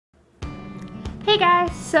Hey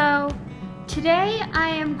guys, so today I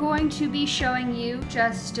am going to be showing you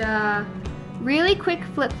just a really quick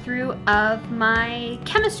flip through of my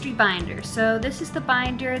chemistry binder. So this is the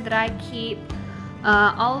binder that I keep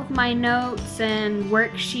all of my notes and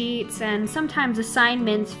worksheets and sometimes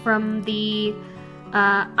assignments from the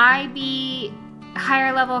IB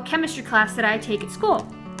higher level chemistry class that I take at school.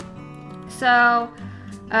 So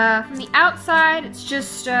from the outside it's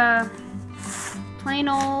just plain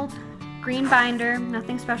old green binder,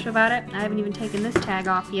 nothing special about it. I haven't even taken this tag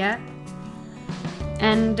off yet.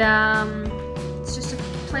 And it's just a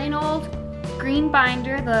plain old green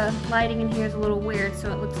binder. The lighting in here is a little weird,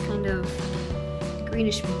 so it looks kind of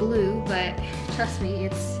greenish blue, but trust me,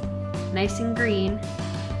 it's nice and green.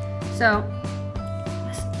 So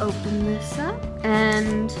let's open this up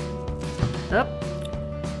and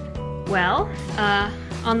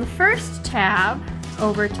on the first tab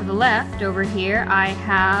over to the left over here I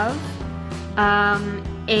have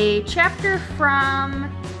a chapter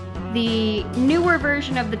from the newer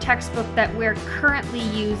version of the textbook that we're currently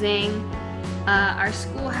using. Our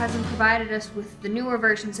school hasn't provided us with the newer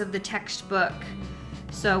versions of the textbook,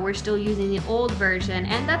 so we're still using the old version,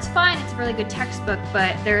 and that's fine, it's a really good textbook,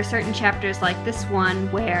 but there are certain chapters like this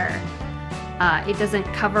one where it doesn't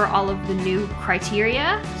cover all of the new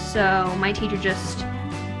criteria, so my teacher just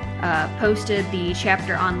posted the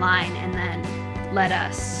chapter online and then let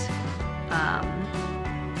us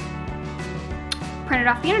print it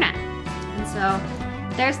off the internet. And so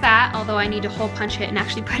there's that, although I need to hole punch it and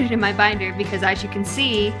actually put it in my binder because, as you can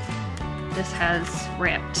see, this has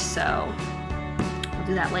ripped, so we'll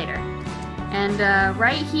do that later. And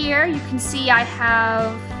right here you can see I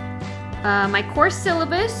have my course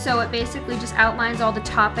syllabus, so it basically just outlines all the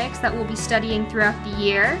topics that we'll be studying throughout the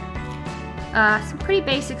year. Some pretty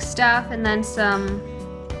basic stuff, and then some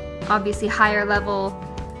obviously higher level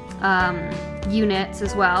units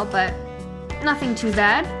as well, but nothing too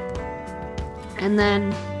bad. And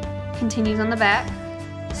then continues on the back.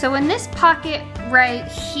 So in this pocket right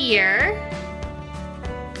here,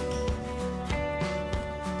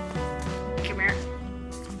 come here,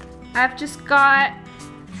 I've just got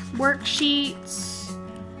worksheets.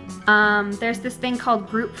 There's this thing called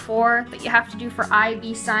Group 4 that you have to do for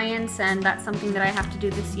IB Science, and that's something that I have to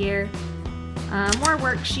do this year. More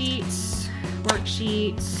worksheets,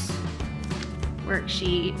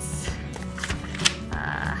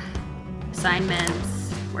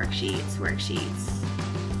 assignments, worksheets.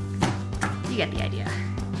 You get the idea.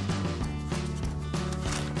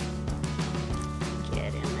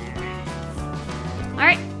 Get in there.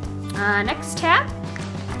 Alright, next tab.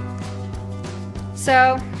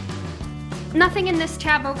 So, nothing in this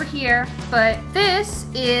tab over here, but this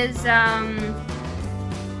is,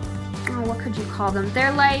 what could you call them?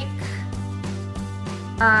 They're like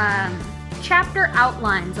chapter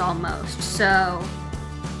outlines almost. So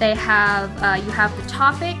they have, you have the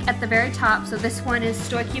topic at the very top, so this one is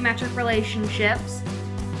stoichiometric relationships,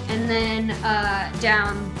 and then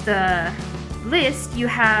down the list you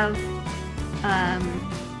have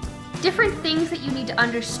different things that you need to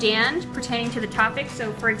understand pertaining to the topic.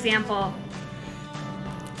 So for example,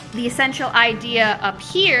 the essential idea up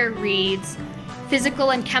here reads, physical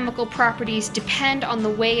and chemical properties depend on the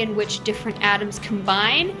way in which different atoms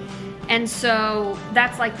combine. And so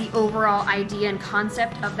that's like the overall idea and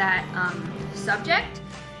concept of that subject.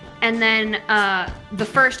 And then the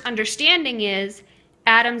first understanding is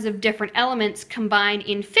atoms of different elements combine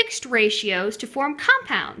in fixed ratios to form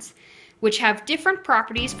compounds, which have different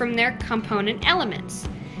properties from their component elements.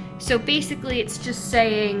 So basically it's just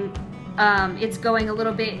saying, it's going a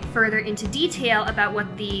little bit further into detail about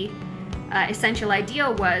what the essential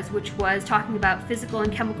idea was, which was talking about physical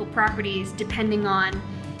and chemical properties depending on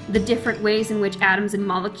the different ways in which atoms and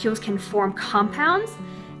molecules can form compounds.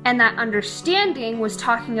 And that understanding was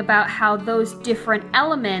talking about how those different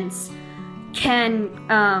elements can,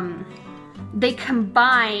 they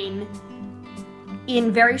combine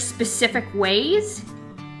in very specific ways,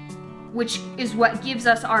 which is what gives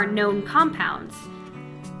us our known compounds.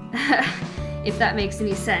 If that makes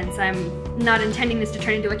any sense. I'm not intending this to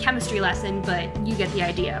turn into a chemistry lesson, but you get the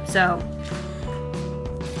idea. So,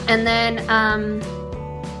 and then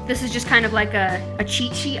this is just kind of like a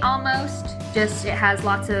cheat sheet almost. Just, it has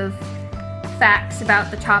lots of facts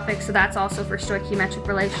about the topic, so that's also for stoichiometric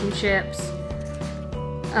relationships.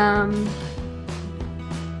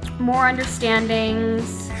 More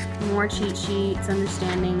understandings, more cheat sheets,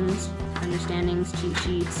 understandings, cheat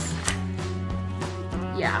sheets.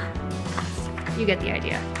 Yeah, you get the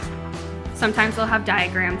idea. Sometimes they'll have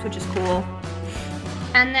diagrams, which is cool.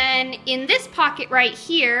 And then in this pocket right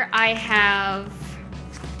here, I have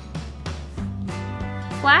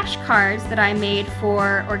flashcards that I made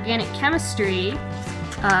for organic chemistry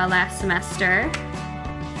last semester.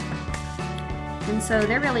 And so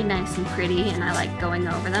they're really nice and pretty, and I like going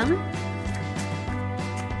over them.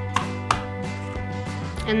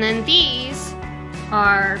 And then these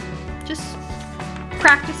are just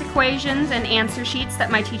practice equations and answer sheets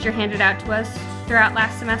that my teacher handed out to us throughout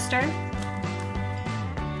last semester.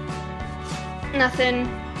 Nothing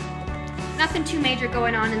too major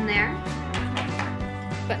going on in there,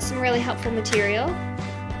 but some really helpful material.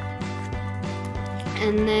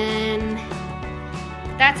 And then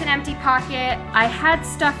that's an empty pocket. I had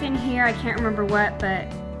stuff in here, I can't remember what, but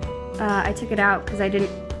I took it out because I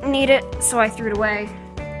didn't need it, so I threw it away.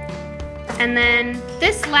 And then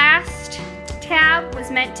this last tab was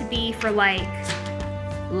meant to be for like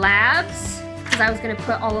labs, because I was going to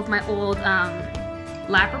put all of my old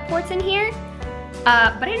lab reports in here,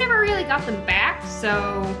 but I never really got them back,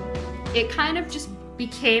 so it kind of just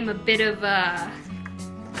became a bit of a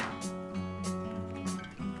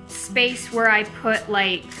space where I put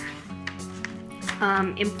like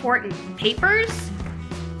important papers,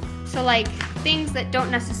 so like things that don't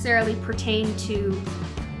necessarily pertain to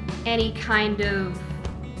any kind of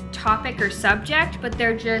topic or subject, but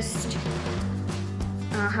they're just,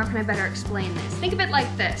 how can I better explain this? Think of it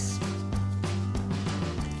like this.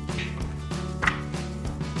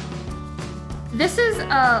 This is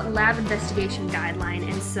a lab investigation guideline,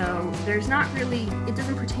 and so there's not really, it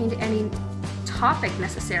doesn't pertain to any topic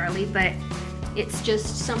necessarily, but it's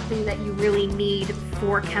just something that you really need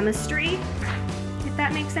for chemistry, if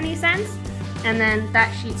that makes any sense. And then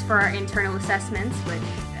that sheet's for our internal assessments, which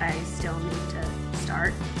I still need to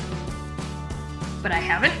start, but I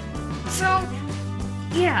haven't. So,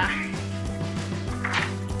 yeah.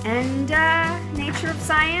 And nature of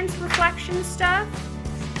science reflection stuff.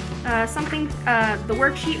 The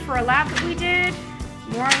worksheet for a lab that we did,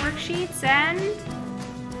 more worksheets, and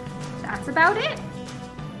that's about it.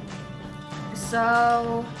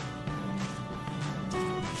 So,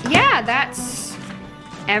 yeah, that's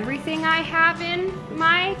everything I have in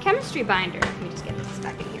my chemistry binder. Let me just get this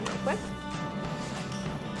back in here real quick.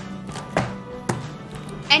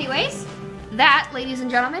 Anyways, that, ladies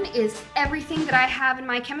and gentlemen, is everything that I have in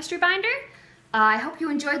my chemistry binder. I hope you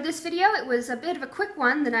enjoyed this video. It was a bit of a quick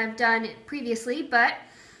one than I've done previously, but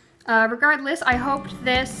regardless, I hoped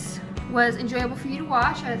this was enjoyable for you to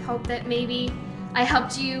watch. I hope that maybe I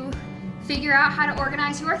helped you figure out how to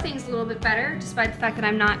organize your things a little bit better, despite the fact that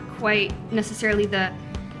I'm not quite necessarily the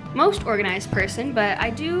most organized person, but I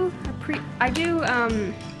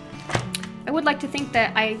would like to think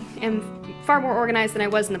that I am far more organized than I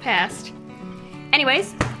was in the past.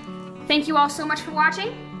 Anyways, thank you all so much for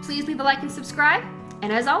watching. Please leave a like and subscribe,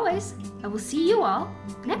 and as always, I will see you all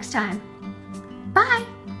next time. Bye!